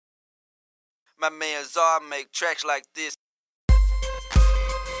My man Czar make tracks like this.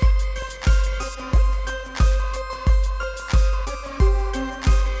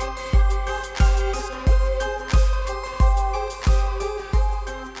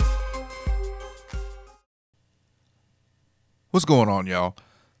 What's going on, y'all?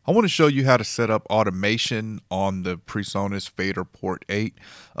 I want to show you how to set up automation on the Presonus Faderport 8.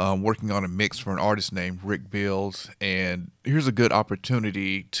 Working on a mix for an artist named Rick Bills, and here's a good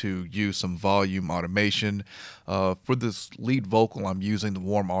opportunity to use some volume automation. For this lead vocal, I'm using the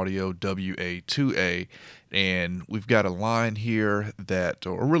Warm Audio WA2A, and we've got a line here that,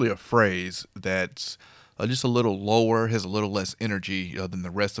 or really a phrase that's just a little lower, has a little less energy than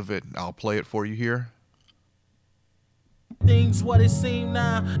the rest of it. I'll play it for you here. Things what it seem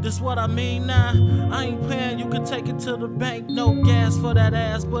now, this what I mean now. I ain't playing, you can take it to the bank. No gas for that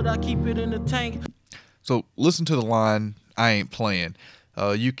ass, but I keep it in the tank. So listen to the line, I ain't playing.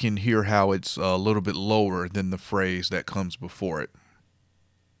 You can hear how it's a little bit lower than the phrase that comes before it.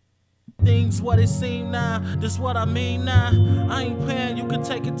 Things what it seem now, this what I mean now. I ain't playing, you can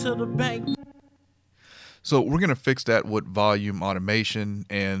take it to the bank. So we're going to fix that with volume automation,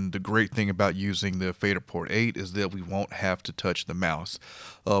 and the great thing about using the Faderport 8 is that we won't have to touch the mouse.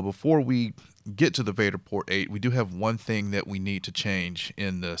 Before we get to the Faderport 8, we do have one thing that we need to change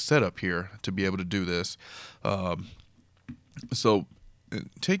in the setup here to be able to do this. So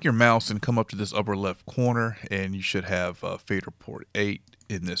take your mouse and come up to this upper left corner, and you should have Faderport 8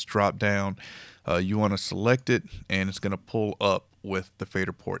 in this drop down. You want to select it, and it's going to pull up with the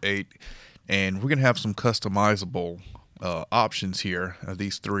Faderport 8. And we're going to have some customizable options here,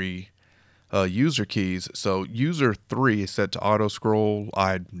 these three user keys. So user 3 is set to auto scroll.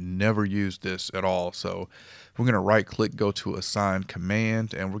 I'd never used this at all. So we're going to right click, go to assign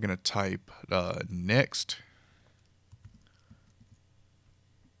command, and we're going to type next.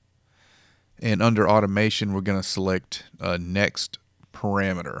 And under automation, we're going to select next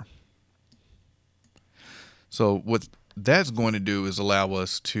parameter. So what that's going to do is allow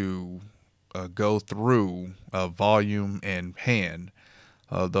us to go through volume and pan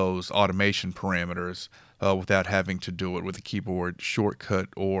those automation parameters without having to do it with a keyboard shortcut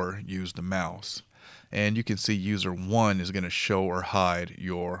or use the mouse. And you can see user 1 is going to show or hide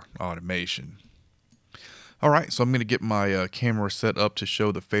your automation. Alright, so I'm going to get my camera set up to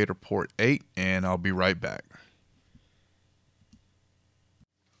show the Faderport 8, and I'll be right back.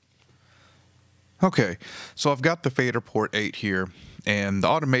 Okay, so I've got the Faderport 8 here, and the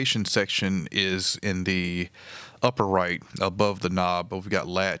automation section is in the upper right above the knob. We've got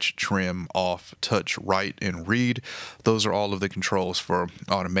latch, trim, off, touch, write, and read. Those are all of the controls for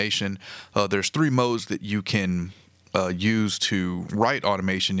automation. There's 3 modes that you can use to write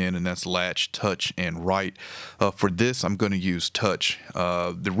automation in, and that's latch, touch, and write. For this, I'm going to use touch.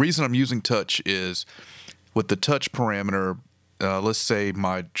 The reason I'm using touch is with the touch parameter, let's say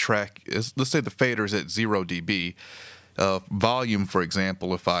my track is, let's say the fader is at 0 dB. Volume, for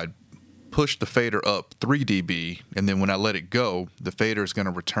example, if I push the fader up 3 dB, and then when I let it go, the fader is going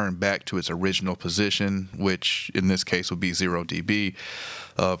to return back to its original position, which in this case would be 0 dB.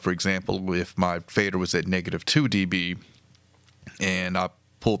 For example, if my fader was at -2 dB and I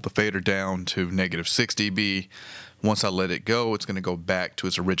pulled the fader down to -6 dB, once I let it go, it's going to go back to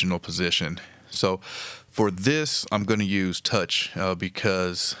its original position. So for this, I'm going to use touch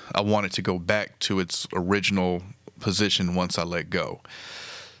because I want it to go back to its original position once I let go.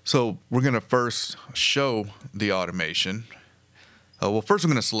 So we're going to first show the automation. Well, first I'm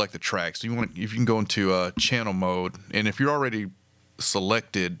going to select the track. So if you can go into channel mode, and if you're already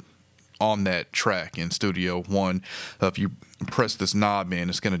selected on that track in Studio One, if you press this knob in,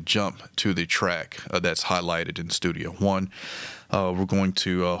 it's going to jump to the track that's highlighted in Studio One. We're going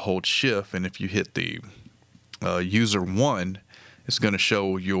to hold shift, and if you hit the user 1, it's going to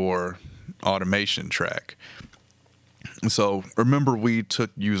show your automation track. So remember, we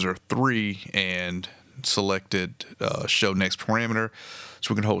took user 3 and selected show next parameter.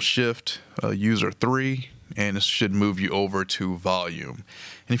 So we're going to hold shift, user 3, and it should move you over to volume.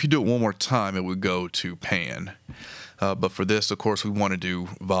 And if you do it one more time, it would go to pan. But for this, of course, we want to do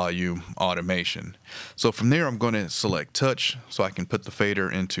volume automation. So from there, I'm going to select touch so I can put the fader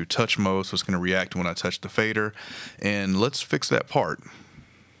into touch mode. So it's going to react when I touch the fader. And let's fix that part.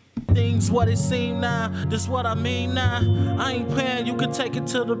 Things what it seem now, this what I mean now. I ain't playing, you can take it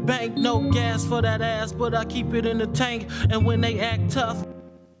to the bank. No gas for that ass, but I keep it in the tank. And when they act tough.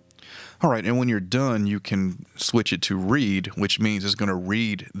 Alright, and when you're done, you can switch it to read, which means it's going to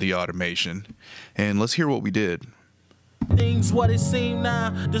read the automation. And let's hear what we did. Things what it seem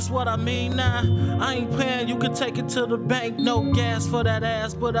now, this what I mean now. I ain't playing, you can take it to the bank. No gas for that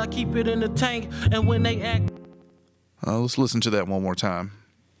ass, but I keep it in the tank. And when they act, let's listen to that one more time.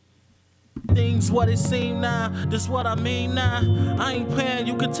 things what it seem now, this what I mean now. I ain't playing,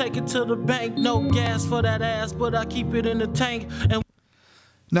 you can take it to the bank. No gas for that ass, but I keep it in the tank. And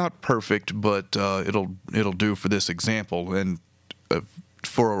Not perfect, but it'll do for this example. And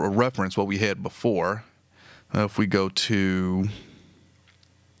for a reference, what we had before, if we go to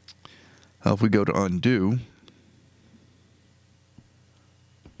undo,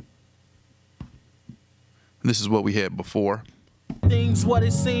 this is what we had before. things what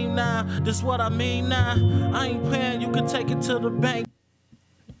it seem now, this what I mean now. I ain't playing, you can take it to the bank.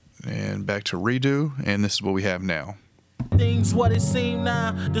 And back to redo, and this is what we have now. Things what it seem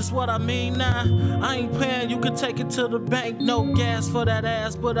now, this what I mean now. I ain't playing, you can take it to the bank. No gas for that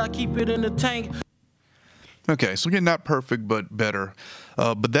ass, but I keep it in the tank. Okay, so again, not perfect, but better.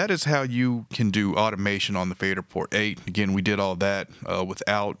 But that is how you can do automation on the Faderport 8. Again, we did all that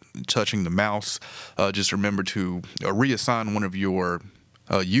without touching the mouse. Just remember to reassign one of your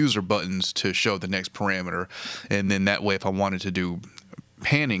user buttons to show the next parameter. And then that way, if I wanted to do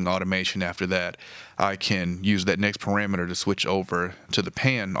panning automation after that, I can use that next parameter to switch over to the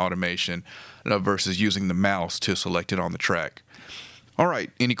pan automation versus using the mouse to select it on the track. All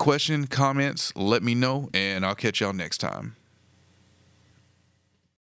right, any questions, comments, let me know, and I'll catch y'all next time.